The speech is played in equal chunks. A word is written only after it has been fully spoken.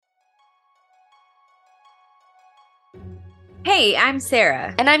Hey, I'm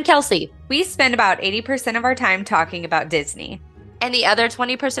Sarah. And I'm Kelsey. We spend about 80% of our time talking about Disney. And the other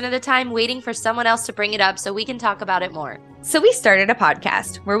 20% of the time waiting for someone else to bring it up so we can talk about it more. So we started a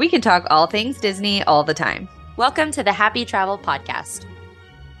podcast where we can talk all things Disney all the time. Welcome to the Happy Travel Podcast.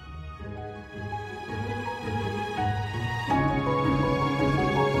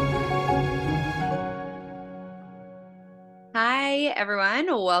 Hi, everyone.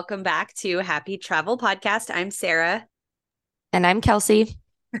 Welcome back to Happy Travel Podcast. I'm Sarah. And I'm Kelsey.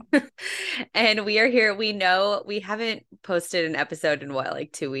 And we are here. We know we haven't posted an episode in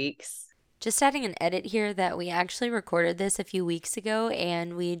like 2 weeks? Just adding an edit here that we actually recorded this a few weeks ago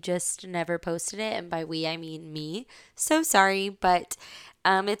and we just never posted it. And by we, I mean me. So sorry, but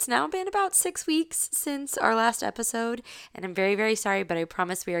it's now been about 6 weeks since our last episode. And I'm very, very sorry, but I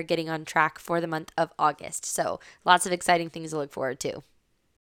promise we are getting on track for the month of August. So lots of exciting things to look forward to.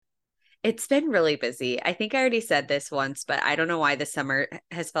 It's been really busy. I think I already said this once, but I don't know why the summer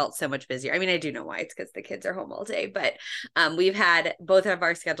has felt so much busier. I mean, I do know why. It's because the kids are home all day, but we've had both of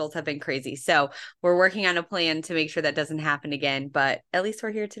our schedules have been crazy. So we're working on a plan to make sure that doesn't happen again, but at least we're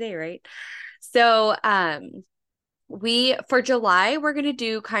here today, right? So we for July, we're going to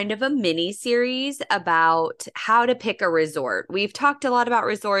do kind of a mini series about how to pick a resort. We've talked a lot about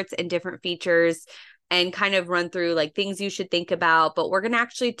resorts and different features and kind of run through like things you should think about, but we're going to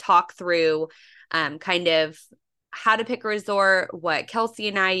actually talk through kind of how to pick a resort, what Kelsey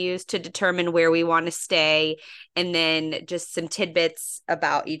and I use to determine where we want to stay, and then just some tidbits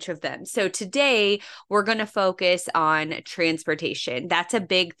about each of them. So today we're going to focus on transportation. That's a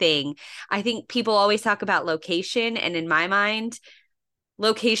big thing. I think people always talk about location, and in my mind,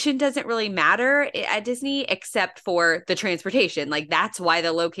 location doesn't really matter at Disney except for the transportation. Like that's why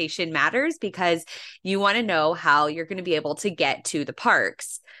the location matters, because you want to know how you're going to be able to get to the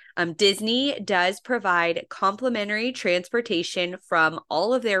parks. Disney does provide complimentary transportation from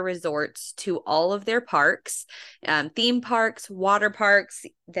all of their resorts to all of their parks, theme parks, water parks,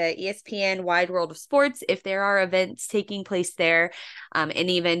 the ESPN Wide World of Sports, if there are events taking place there, and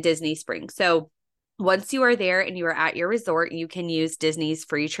even Disney Springs. So once you are there and you are at your resort, you can use Disney's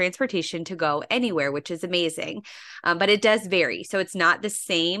free transportation to go anywhere, which is amazing. But it does vary. So it's not the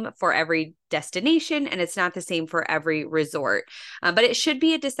same for every destination and it's not the same for every resort. But it should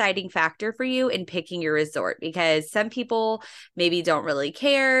be a deciding factor for you in picking your resort, because some people maybe don't really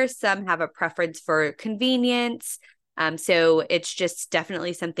care. Some have a preference for convenience. So it's just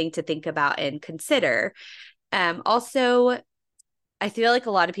definitely something to think about and consider. Also, I feel like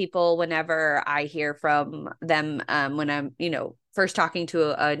a lot of people, whenever I hear from them, when I'm, first talking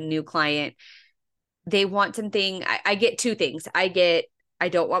to a new client, they want something. I get two things. I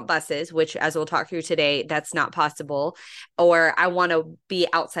don't want buses, which, as we'll talk through today, that's not possible. Or I want to be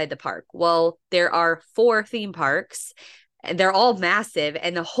outside the park. Well, there are 4 theme parks. And they're all massive,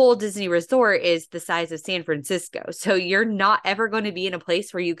 and the whole Disney resort is the size of San Francisco. So you're not ever going to be in a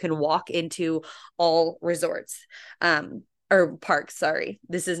place where you can walk into all resorts. Or parks, sorry.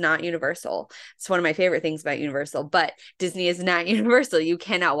 This is not Universal. It's one of my favorite things about Universal, but Disney is not Universal. You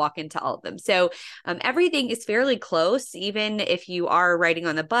cannot walk into all of them. So everything is fairly close. Even if you are riding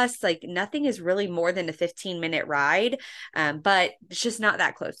on the bus, like nothing is really more than a 15-minute ride, but it's just not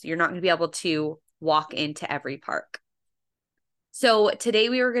that close. You're not going to be able to walk into every park. So today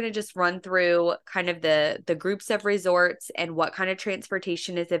we were going to just run through kind of the groups of resorts and what kind of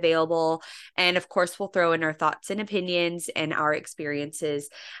transportation is available. And of course, we'll throw in our thoughts and opinions and our experiences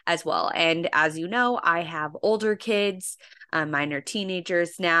as well. And as you know, I have older kids. Mine are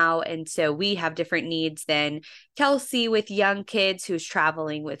teenagers now. And so we have different needs than Kelsey with young kids who's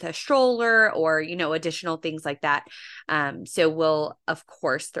traveling with a stroller or, additional things like that. So we'll, of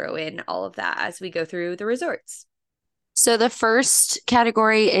course, throw in all of that as we go through the resorts. So the first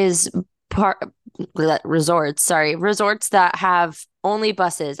category is resorts that have only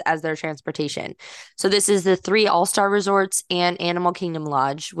buses as their transportation. So this is the 3 All-Star resorts and Animal Kingdom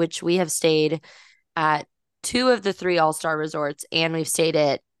Lodge, which we have stayed at 2 of the 3 All-Star resorts, and we've stayed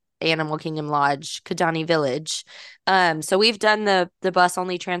at Animal Kingdom Lodge, Kidani Village. So we've done the bus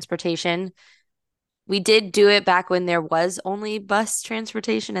only transportation. We did do it back when there was only bus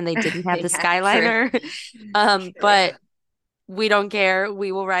transportation and they didn't have the Yeah, true. Skyliner. True. But we don't care.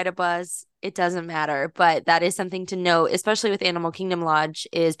 We will ride a bus. It doesn't matter. But that is something to note, especially with Animal Kingdom Lodge,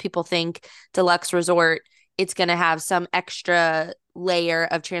 is people think deluxe resort, it's going to have some extra layer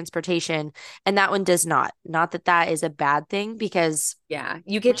of transportation. And that one does not. Not that that is a bad thing because Yeah,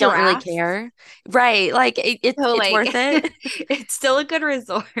 you we get don't really giraffes. care. Right. Like So it's like worth it. it's still a good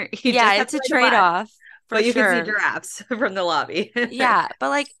resort. You Yeah, just have it's to a ride a bus. trade-off. for But you can see sure. giraffes from the lobby. Yeah, but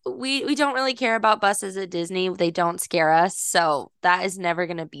like we don't really care about buses at Disney. They don't scare us, so that is never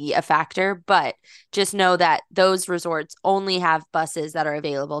going to be a factor, but just know that those resorts only have buses that are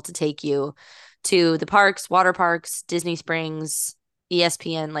available to take you to the parks, water parks, Disney Springs,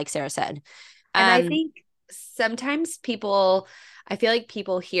 ESPN, like Sarah said. And I Um think sometimes I feel like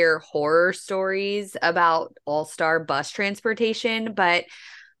people hear horror stories about all-star bus transportation, but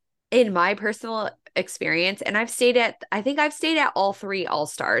in my personal experience, and I think I've stayed at all three All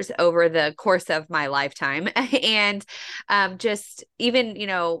Stars over the course of my lifetime. And just even,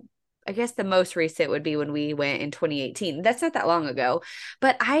 I guess the most recent would be when we went in 2018. That's not that long ago,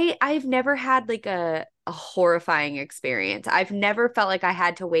 but I've never had like a horrifying experience. I've never felt like I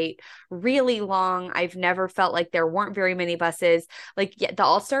had to wait really long. I've never felt like there weren't very many buses. Like, yeah, the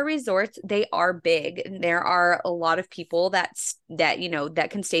All-Star resorts, they are big and there are a lot of people that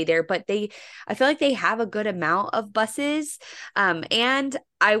can stay there, but I feel like they have a good amount of buses. And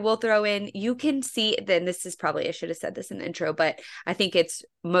I will throw in, you can see, then this is probably, I should have said this in the intro, but I think it's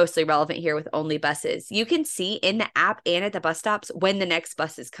mostly relevant here with only buses. You can see in the app and at the bus stops when the next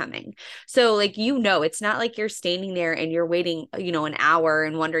bus is coming. So like, it's not like you're standing there and you're waiting, an hour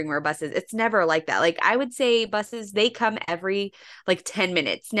and wondering where bus is. It's never like that. Like, I would say buses, they come every like 10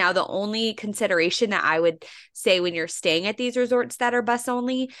 minutes. Now, the only consideration that I would say when you're staying at these resorts that are bus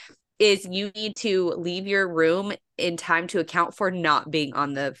only is you need to leave your room in time to account for not being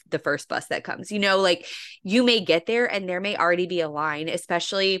on the first bus that comes. Like, you may get there and there may already be a line,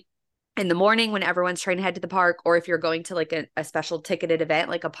 especially in the morning when everyone's trying to head to the park, or if you're going to like a special ticketed event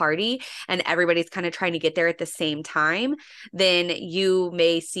like a party and everybody's kind of trying to get there at the same time, then you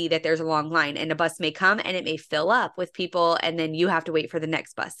may see that there's a long line and a bus may come and it may fill up with people, and then you have to wait for the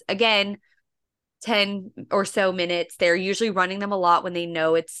next bus. Again, 10 or so minutes. They're usually running them a lot when they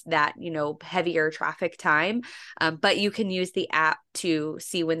know it's that, heavier traffic time. But you can use the app to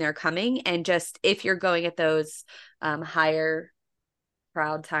see when they're coming. And just if you're going at those higher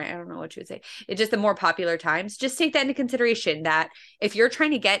crowd time, I don't know what you would say. It's just the more popular times. Just take that into consideration that if you're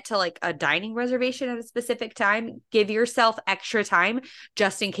trying to get to like a dining reservation at a specific time, give yourself extra time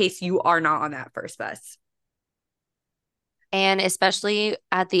just in case you are not on that first bus. And especially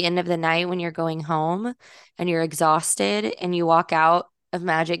at the end of the night when you're going home and you're exhausted and you walk out of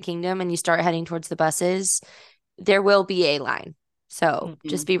Magic Kingdom and you start heading towards the buses, there will be a line. So Mm-hmm.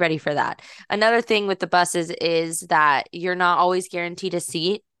 just be ready for that. Another thing with the buses is that you're not always guaranteed a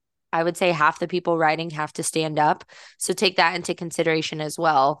seat. I would say half the people riding have to stand up. So take that into consideration as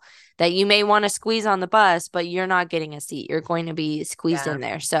well, that you may want to squeeze on the bus, but you're not getting a seat. You're going to be squeezed Yeah. in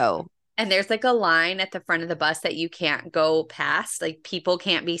there. So And there's like a line at the front of the bus that you can't go past. Like, people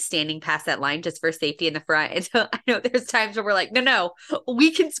can't be standing past that line just for safety in the front. And so I know there's times where we're like, no,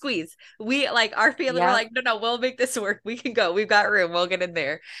 we can squeeze. We like our family, we're yep. like, no, we'll make this work. We can go. We've got room. We'll get in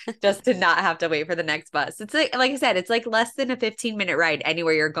there just to not have to wait for the next bus. It's like I said, it's like less than a 15-minute ride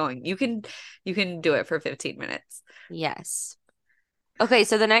anywhere you're going. You can do it for 15 minutes. Yes. Okay,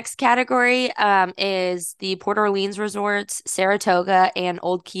 so the next category is the Port Orleans resorts, Saratoga, and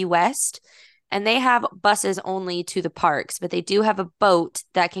Old Key West. And they have buses only to the parks, but they do have a boat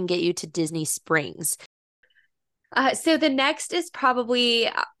that can get you to Disney Springs. So the next is probably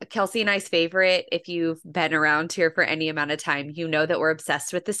Kelsey and I's favorite. If you've been around here for any amount of time, you know that we're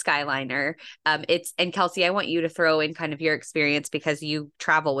obsessed with the Skyliner. And Kelsey, I want you to throw in kind of your experience because you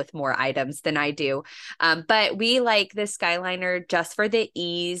travel with more items than I do. But we like the Skyliner just for the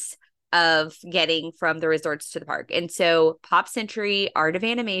ease of getting from the resorts to the park. And so Pop Century, Art of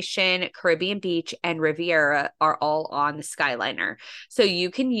Animation, Caribbean Beach, and Riviera are all on the Skyliner. So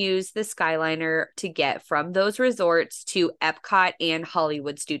you can use the Skyliner to get from those resorts to Epcot and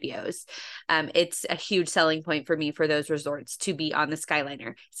Hollywood Studios. It's a huge selling point for me for those resorts to be on the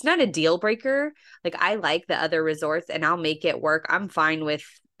Skyliner. It's not a deal breaker. Like, I like the other resorts and I'll make it work.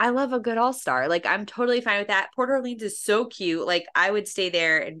 I love a good all-star. Like, I'm totally fine with that. Port Orleans is so cute. Like, I would stay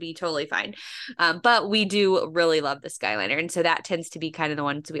there and be totally fine. But we do really love the Skyliner. And so that tends to be kind of the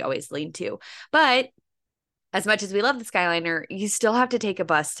ones we always lean to. But as much as we love the Skyliner, you still have to take a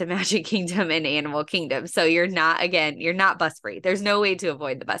bus to Magic Kingdom and Animal Kingdom. So you're not bus free. There's no way to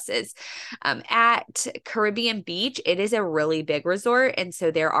avoid the buses. At Caribbean Beach, it is a really big resort. And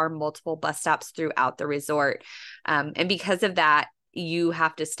so there are multiple bus stops throughout the resort. And because of that, you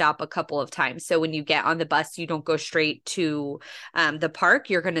have to stop a couple of times. So when you get on the bus, you don't go straight to the park.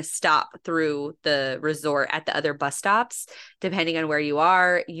 You're going to stop through the resort at the other bus stops. Depending on where you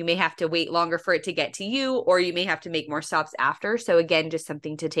are, you may have to wait longer for it to get to you, or you may have to make more stops after. So again, just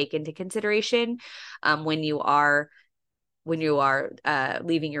something to take into consideration when you are when you are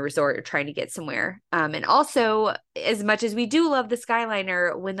leaving your resort or trying to get somewhere. And also, as much as we do love the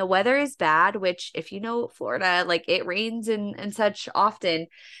Skyliner, when the weather is bad, which if you know Florida, like it rains and such often,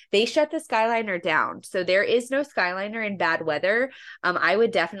 they shut the Skyliner down. So there is no Skyliner in bad weather. I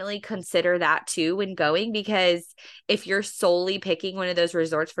would definitely consider that too when going, because if you're solely picking one of those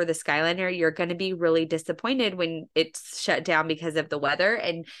resorts for the Skyliner, you're going to be really disappointed when it's shut down because of the weather.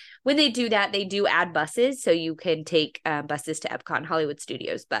 And when they do that, they do add buses, so you can take buses to Epcot and Hollywood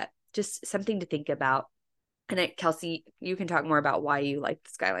Studios, but just something to think about. And Kelsey, you can talk more about why you like the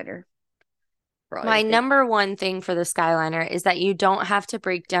Skyliner for all your My kids. number one thing for the Skyliner is that you don't have to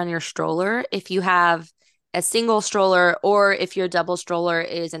break down your stroller if you have a single stroller or if your double stroller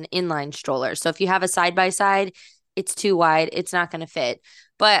is an inline stroller. So if you have a side by side, it's too wide, it's not going to fit.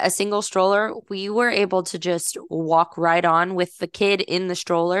 But a single stroller, we were able to just walk right on with the kid in the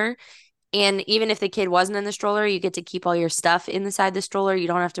stroller. And even if the kid wasn't in the stroller, you get to keep all your stuff inside the stroller. You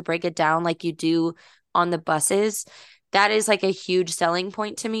don't have to break it down like you do on the buses. That is like a huge selling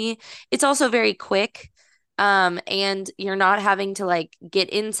point to me. It's also very quick. And you're not having to like get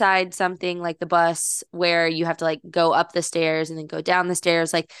inside something like the bus where you have to like go up the stairs and then go down the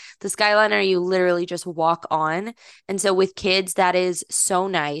stairs. Like the Skyliner, you literally just walk on. And so with kids, that is so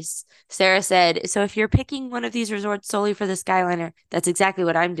nice. Sarah said, so if you're picking one of these resorts solely for the Skyliner, that's exactly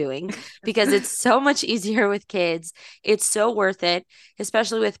what I'm doing because it's so much easier with kids. It's so worth it,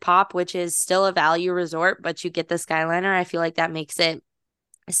 especially with Pop, which is still a value resort, but you get the Skyliner. I feel like that makes it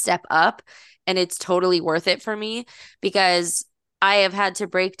a step up, and it's totally worth it for me because I have had to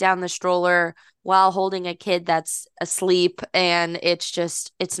break down the stroller while holding a kid that's asleep, and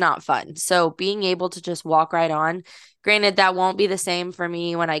it's not fun. So being able to just walk right on, granted that won't be the same for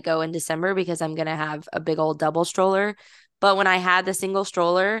me when I go in December because I'm going to have a big old double stroller, but when I had the single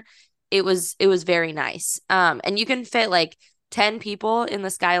stroller, it was very nice. And you can fit like 10 people in the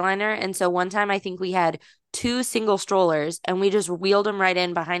Skyliner, and so one time I think we had two single strollers and we just wheeled them right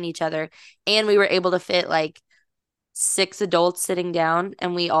in behind each other, and we were able to fit like six adults sitting down,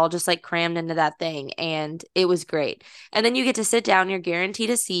 and we all just like crammed into that thing, and it was great. And then you get to sit down, you're guaranteed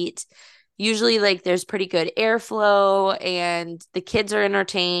a seat. Usually like there's pretty good airflow and the kids are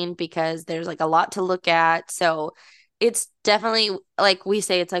entertained because there's like a lot to look at. So it's definitely, like we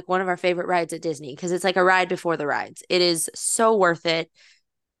say, it's like one of our favorite rides at Disney because it's like a ride before the rides. It is so worth it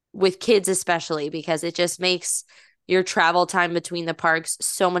with kids, especially because it just makes your travel time between the parks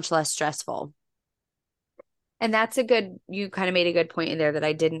so much less stressful. And that's you kind of made a good point in there that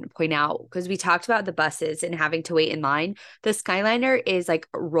I didn't point out, because we talked about the buses and having to wait in line. The Skyliner is like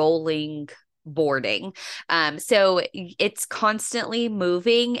rolling boarding. So it's constantly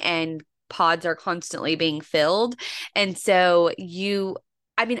moving and pods are constantly being filled. And so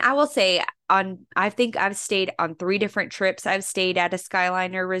I mean, I will say I think I've stayed on 3 different trips. I've stayed at a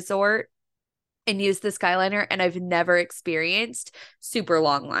Skyliner resort and used the Skyliner, and I've never experienced super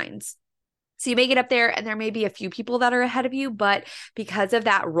long lines. So you may get up there and there may be a few people that are ahead of you, but because of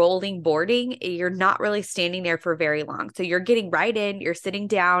that rolling boarding, you're not really standing there for very long. So you're getting right in, you're sitting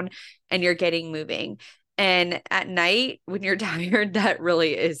down, and you're getting moving. And at night, when you're tired, that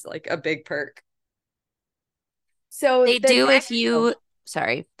really is like a big perk. So They the do next, if you,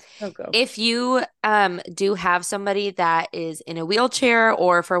 sorry, oh, go. if you do have somebody that is in a wheelchair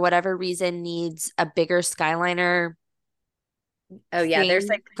or for whatever reason needs a bigger Skyliner Oh yeah, there's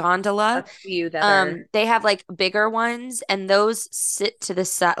thing like gondola. a few that are, They have like bigger ones, and those sit to the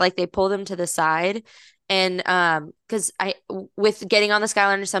side, like they pull them to the side. And because I with getting on the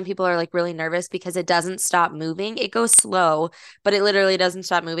Skyliner, some people are like really nervous because it doesn't stop moving. It goes slow, but it literally doesn't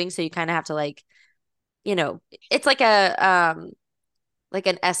stop moving. So you kind of have to like, you know, it's like an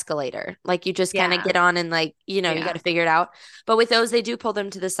escalator. Like you just kind of yeah, get on and like, you got yeah. to figure it out. But with those, they do pull them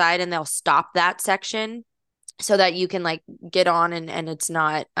to the side and they'll stop that section so that you can like get on and it's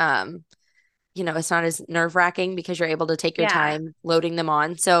not it's not as nerve-wracking because you're able to take your Yeah. time loading them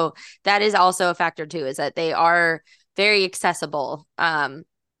on. So that is also a factor too, is that they are very accessible.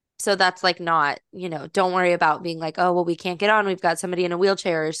 So that's like not, don't worry about being like, oh, well, we can't get on. We've got somebody in a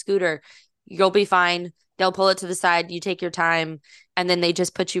wheelchair or a scooter. You'll be fine. They'll pull it to the side. You take your time, and then they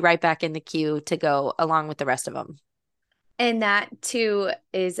just put you right back in the queue to go along with the rest of them. And that too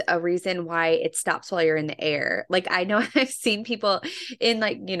is a reason why it stops while you're in the air. Like I know I've seen people in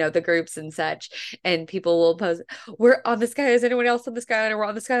like, the groups and such, and people will post, we're on the sky. Is anyone else on the Skyliner? We're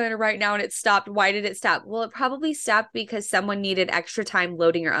on the Skyliner right now and it stopped. Why did it stop? Well, it probably stopped because someone needed extra time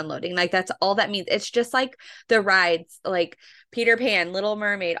loading or unloading. Like that's all that means. It's just like the rides. Like Peter Pan, Little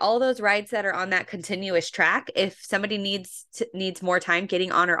Mermaid, all those rides that are on that continuous track, if somebody needs more time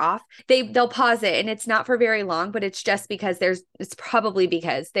getting on or off, they'll pause it, and it's not for very long, but it's just because it's probably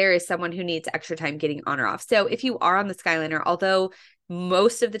because there is someone who needs extra time getting on or off. So if you are on the Skyliner, although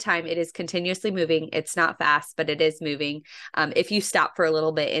most of the time it is continuously moving, it's not fast, but it is moving. If you stop for a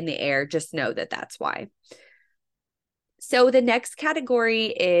little bit in the air, just know that that's why. So the next category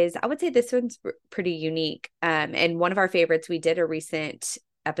is, I would say this one's pretty unique. And one of our favorites, we did a recent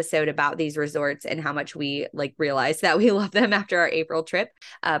episode about these resorts and how much we like realized that we love them after our April trip.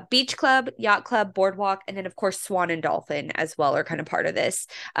 Beach Club, Yacht Club, Boardwalk, and then of course Swan and Dolphin as well are kind of part of this.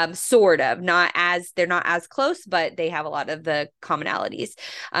 Sort of, they're not as close, but they have a lot of the commonalities.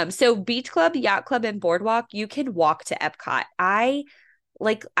 So Beach Club, Yacht Club, and Boardwalk, you can walk to Epcot. I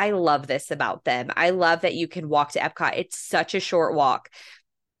love this about them. I love that you can walk to Epcot. It's such a short walk.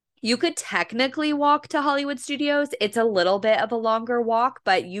 You could technically walk to Hollywood Studios. It's a little bit of a longer walk,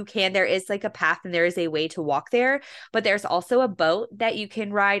 but there is like a path and there is a way to walk there. But there's also a boat that you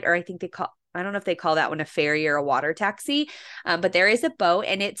can ride, or I don't know if they call that one a ferry or a water taxi, but there is a boat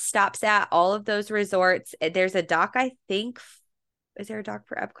and it stops at all of those resorts. There's a dock, I think. Is there a dock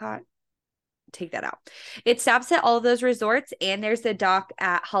for Epcot? Take that out. It stops at all of those resorts, and there's the dock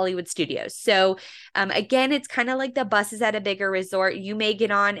at Hollywood Studios. So again, it's kind of like the buses at a bigger resort. You may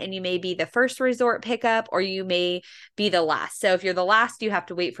get on and you may be the first resort pickup, or you may be the last. So if you're the last, you have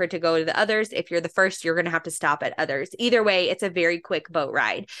to wait for it to go to the others. If you're the first, you're going to have to stop at others. Either way, it's a very quick boat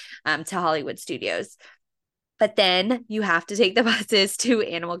ride to Hollywood Studios. But then you have to take the buses to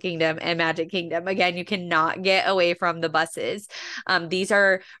Animal Kingdom and Magic Kingdom. Again, you cannot get away from the buses. These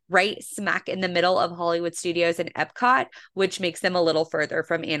are right smack in the middle of Hollywood Studios and Epcot, which makes them a little further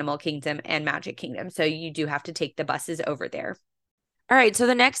from Animal Kingdom and Magic Kingdom. So you do have to take the buses over there. All right, so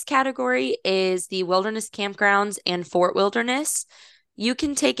the next category is the Wilderness Campgrounds and Fort Wilderness. You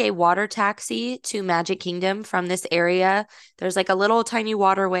can take a water taxi to Magic Kingdom from this area. There's like a little tiny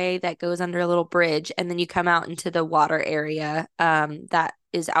waterway that goes under a little bridge, and then you come out into the water area that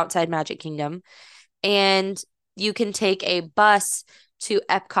is outside Magic Kingdom. And you can take a bus to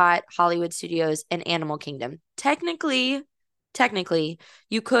Epcot, Hollywood Studios, and Animal Kingdom. Technically,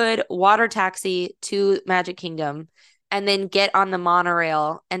 you could water taxi to Magic Kingdom and then get on the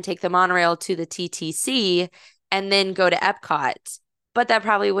monorail and take the monorail to the TTC and then go to Epcot. But that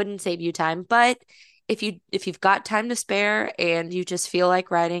probably wouldn't save you time. But if you've got time to spare and you just feel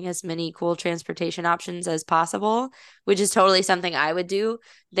like riding as many cool transportation options as possible, which is totally something I would do,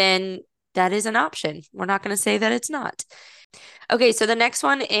 then that is an option. We're not going to say that it's not. Okay, so the next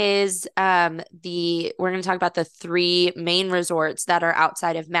one is we're going to talk about the three main resorts that are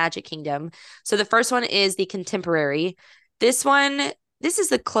outside of Magic Kingdom. So the first one is the Contemporary. This is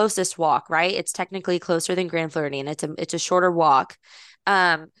the closest walk, right? It's technically closer than Grand Floridian. It's a shorter walk.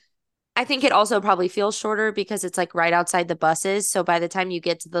 I think it also probably feels shorter because it's like right outside the buses. So by the time you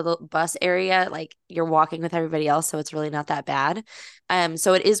get to the bus area, like you're walking with everybody else, so it's really not that bad.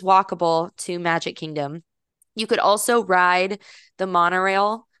 So it is walkable to Magic Kingdom. You could also ride the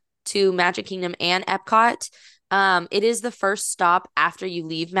monorail to Magic Kingdom and Epcot. It is the first stop after you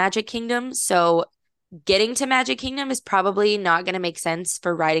leave Magic Kingdom. So getting to Magic Kingdom is probably not going to make sense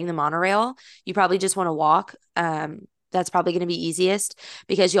for riding the monorail. You probably just want to walk. That's probably going to be easiest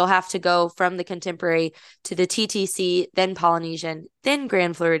because you'll have to go from the Contemporary to the TTC, then Polynesian, then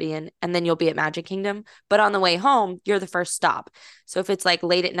Grand Floridian, and then you'll be at Magic Kingdom. But on the way home, you're the first stop. So if it's like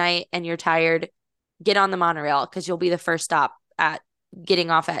late at night and you're tired, get on the monorail because you'll be the first stop at getting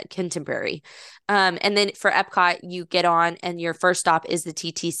off at Contemporary. And then for Epcot, you get on and your first stop is the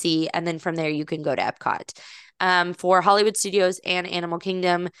TTC. And then from there, you can go to Epcot. For Hollywood Studios and Animal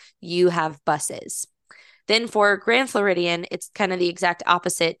Kingdom, you have buses. Then for Grand Floridian, it's kind of the exact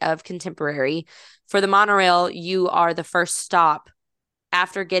opposite of Contemporary. For the monorail, you are the first stop.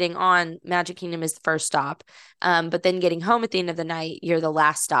 After getting on, Magic Kingdom is the first stop. But then getting home at the end of the night, you're the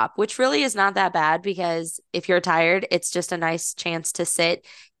last stop, which really is not that bad because if you're tired, it's just a nice chance to sit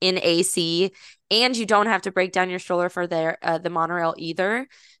in AC and you don't have to break down your stroller for the monorail either.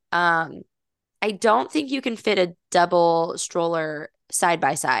 I don't think you can fit a double stroller side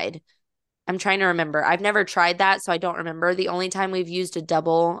by side. I'm trying to remember. I've never tried that, so I don't remember. The only time we've used a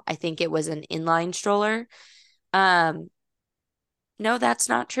double, I think it was an inline stroller. No, that's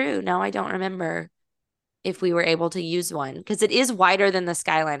not true. Now I don't remember if we were able to use one because it is wider than the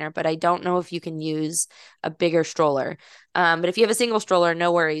Skyliner, but I don't know if you can use a bigger stroller. But if you have a single stroller,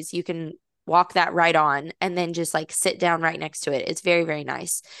 no worries. You can walk that right on and then just like sit down right next to it. It's very, very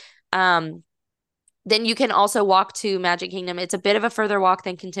nice. Then you can also walk to Magic Kingdom. It's a bit of a further walk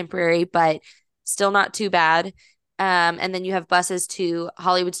than Contemporary, but still not too bad. And then you have buses to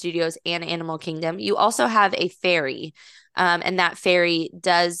Hollywood Studios and Animal Kingdom. You also have a ferry, and that ferry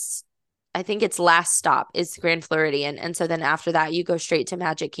does, I think its last stop is Grand Floridian, and so then after that you go straight to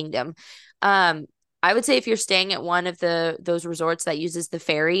Magic Kingdom. Um, I would say if you're staying at one of the those resorts that uses the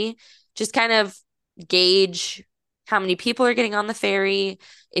ferry, just kind of gauge how many people are getting on the ferry,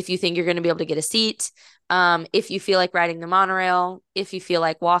 if you think you're going to be able to get a seat. If you feel like riding the monorail, if you feel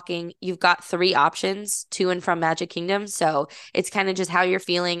like walking, you've got three options to and from Magic Kingdom. So it's kind of just how you're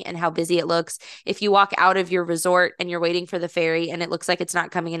feeling and how busy it looks. If you walk out of your resort and you're waiting for the ferry and it looks like it's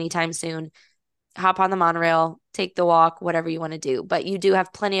not coming anytime soon, hop on the monorail, take the walk, whatever you want to do. But you do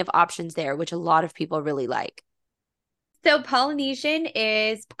have plenty of options there, which a lot of people really like. So Polynesian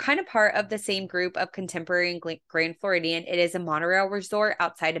is kind of part of the same group of Contemporary and Grand Floridian. It is a monorail resort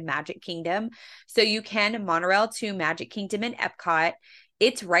outside of Magic Kingdom. So you can monorail to Magic Kingdom and Epcot.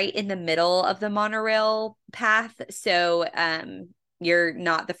 It's right in the middle of the monorail path. So you're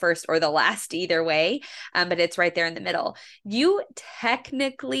not the first or the last either way, but it's right there in the middle. You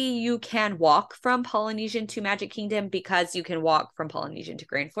can walk from Polynesian to Magic Kingdom because you can walk from Polynesian to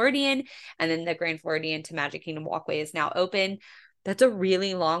Grand Floridian, and then the Grand Floridian to Magic Kingdom walkway is now open. That's a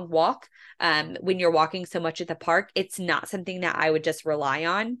really long walk. When you're walking so much at the park, it's not something that I would just rely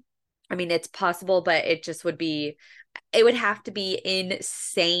on. I mean, it's possible, but it would have to be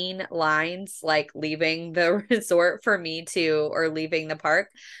insane lines, like leaving the resort for me to, or leaving the park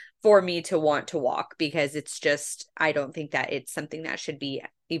for me to want to walk, because it's just, I don't think that it's something that should be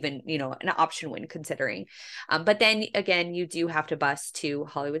even, an option when considering. But then again, you do have to bus to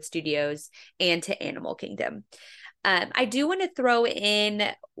Hollywood Studios and to Animal Kingdom. I do want to throw in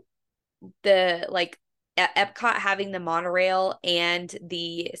the Epcot having the monorail and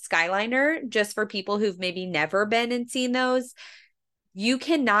the Skyliner, just for people who've maybe never been and seen those. You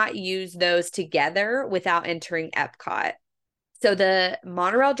cannot use those together without entering Epcot. So the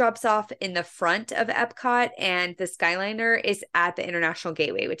monorail drops off in the front of Epcot, and the Skyliner is at the International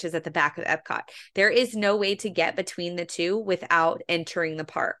Gateway, which is at the back of Epcot. There is no way to get between the two without entering the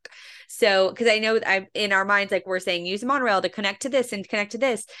park. So, because I know in our minds, like we're saying, use a monorail to connect to this and connect to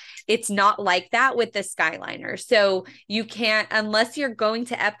this. It's not like that with the Skyliner. So you can't, unless you're going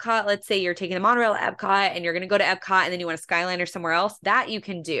to Epcot, let's say you're taking the monorail at Epcot and you're going to go to Epcot and then you want a Skyliner somewhere else, that you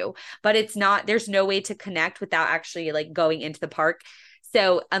can do. But there's no way to connect without actually like going into the park.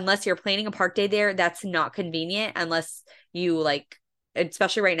 So unless you're planning a park day there, that's not convenient unless you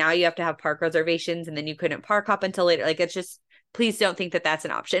especially right now, you have to have park reservations and then you couldn't park up until later. Like, it's just, please don't think that that's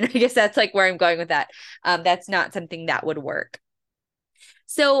an option. I guess that's like where I'm going with that. That's not something that would work.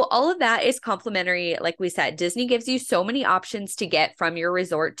 So all of that is complimentary. Like we said, Disney gives you so many options to get from your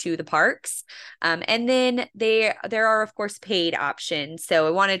resort to the parks. And then there are, of course, paid options. So I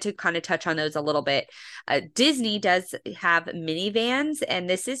wanted to kind of touch on those a little bit. Disney does have minivans, and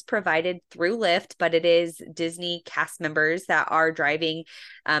this is provided through Lyft, but it is Disney cast members that are driving.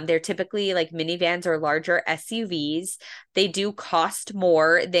 They're typically like minivans or larger SUVs. They do cost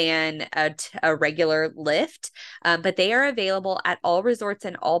more than a regular Lyft, but they are available at all resorts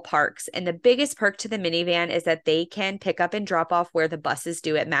and all parks. And the biggest perk to the minivan is that they can pick up and drop off where the buses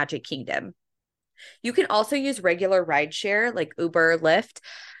do at Magic Kingdom. You can also use regular rideshare like Uber, Lyft,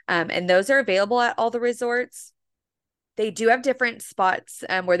 and those are available at all the resorts. They do have different spots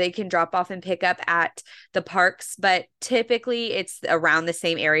where they can drop off and pick up at the parks, but typically it's around the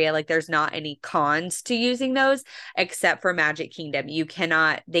same area. Like, there's not any cons to using those except for Magic Kingdom.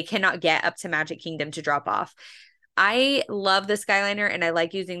 They cannot get up to Magic Kingdom to drop off. I love the Skyliner and I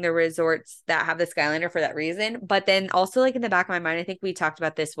like using the resorts that have the Skyliner for that reason. But then also, like, in the back of my mind, I think we talked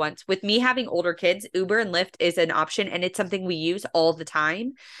about this once. With me having older kids, Uber and Lyft is an option and it's something we use all the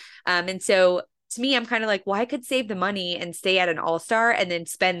time. And so to me, I'm kind of like, well, I could save the money and stay at an all-star and then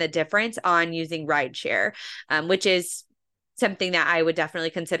spend the difference on using rideshare, which is something that I would definitely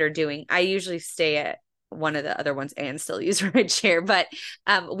consider doing. I usually stay at one of the other ones and still use rideshare, but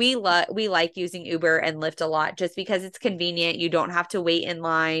we like using Uber and Lyft a lot just because it's convenient. You don't have to wait in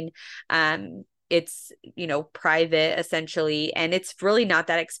line. It's, private essentially, and it's really not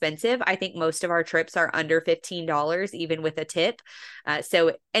that expensive. I think most of our trips are under $15, even with a tip.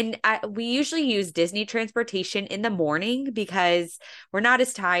 We usually use Disney transportation in the morning because we're not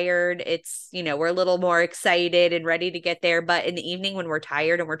as tired. It's, we're a little more excited and ready to get there. But in the evening when we're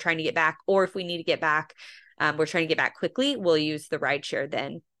tired and we're trying to get back, or if we need to get back, we're trying to get back quickly, we'll use the rideshare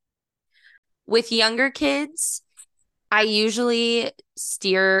then. With younger kids, I usually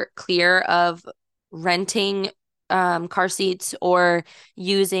steer clear of renting car seats or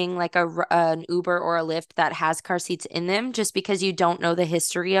using like an Uber or a Lyft that has car seats in them just because you don't know the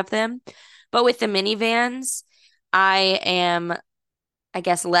history of them. But with the minivans, I am, I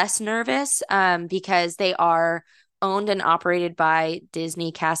guess, less nervous because they are owned and operated by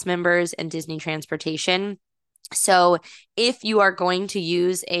Disney cast members and Disney Transportation. So, if you are going to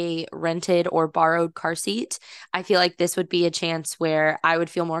use a rented or borrowed car seat, I feel like this would be a chance where I would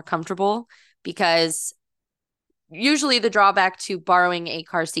feel more comfortable because usually the drawback to borrowing a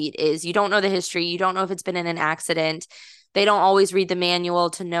car seat is you don't know the history, you don't know if it's been in an accident. They don't always read the manual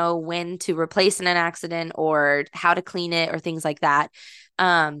to know when to replace in an accident or how to clean it or things like that.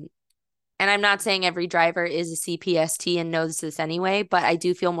 Um, and I'm not saying every driver is a CPST and knows this anyway, but I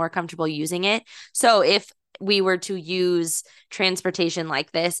do feel more comfortable using it. So if we were to use transportation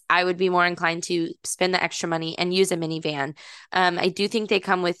like this, I would be more inclined to spend the extra money and use a minivan. I do think they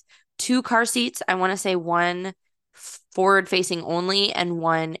come with two car seats. I want to say one forward facing only and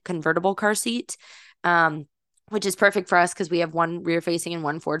one convertible car seat, which is perfect for us because we have one rear facing and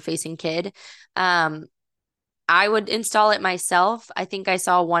one forward facing kid. Um, I would install it myself. I think I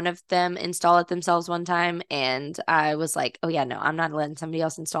saw one of them install it themselves one time, and I was like, oh, yeah, no, I'm not letting somebody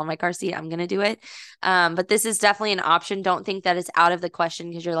else install my car seat. I'm going to do it. But this is definitely an option. Don't think that it's out of the question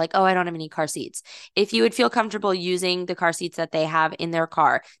because you're like, oh, I don't have any car seats. If you would feel comfortable using the car seats that they have in their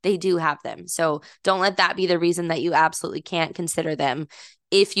car, they do have them. So don't let that be the reason that you absolutely can't consider them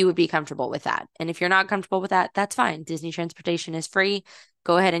if you would be comfortable with that. And if you're not comfortable with that, that's fine. Disney transportation is free.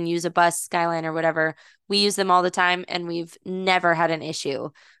 Go ahead and use a bus, Skyline, or whatever. We use them all the time and we've never had an issue.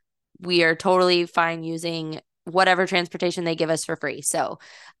 We are totally fine using whatever transportation they give us for free. So,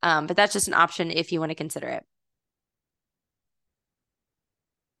 but that's just an option if you want to consider it.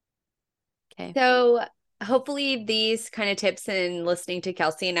 Okay. So hopefully these kind of tips and listening to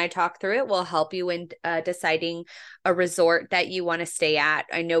Kelsey and I talk through it will help you in deciding a resort that you want to stay at.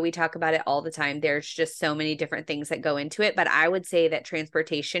 I know we talk about it all the time. There's just so many different things that go into it, but I would say that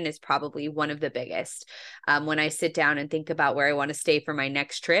transportation is probably one of the biggest. When I sit down and think about where I want to stay for my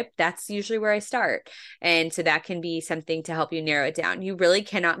next trip, that's usually where I start. And so that can be something to help you narrow it down. You really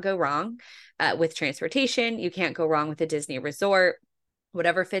cannot go wrong with transportation. You can't go wrong with a Disney resort.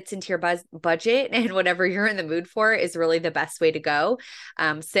 Whatever fits into your budget and whatever you're in the mood for is really the best way to go.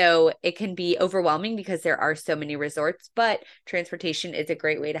 So it can be overwhelming because there are so many resorts, but transportation is a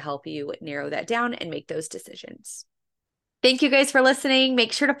great way to help you narrow that down and make those decisions. Thank you guys for listening.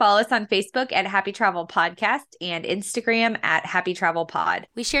 Make sure to follow us on Facebook at Happy Travel Podcast and Instagram at Happy Travel Pod.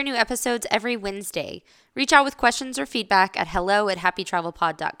 We share new episodes every Wednesday. Reach out with questions or feedback at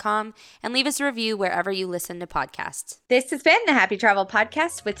hello@happytravelpod.com and leave us a review wherever you listen to podcasts. This has been the Happy Travel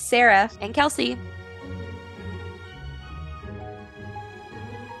Podcast with Sarah and Kelsey.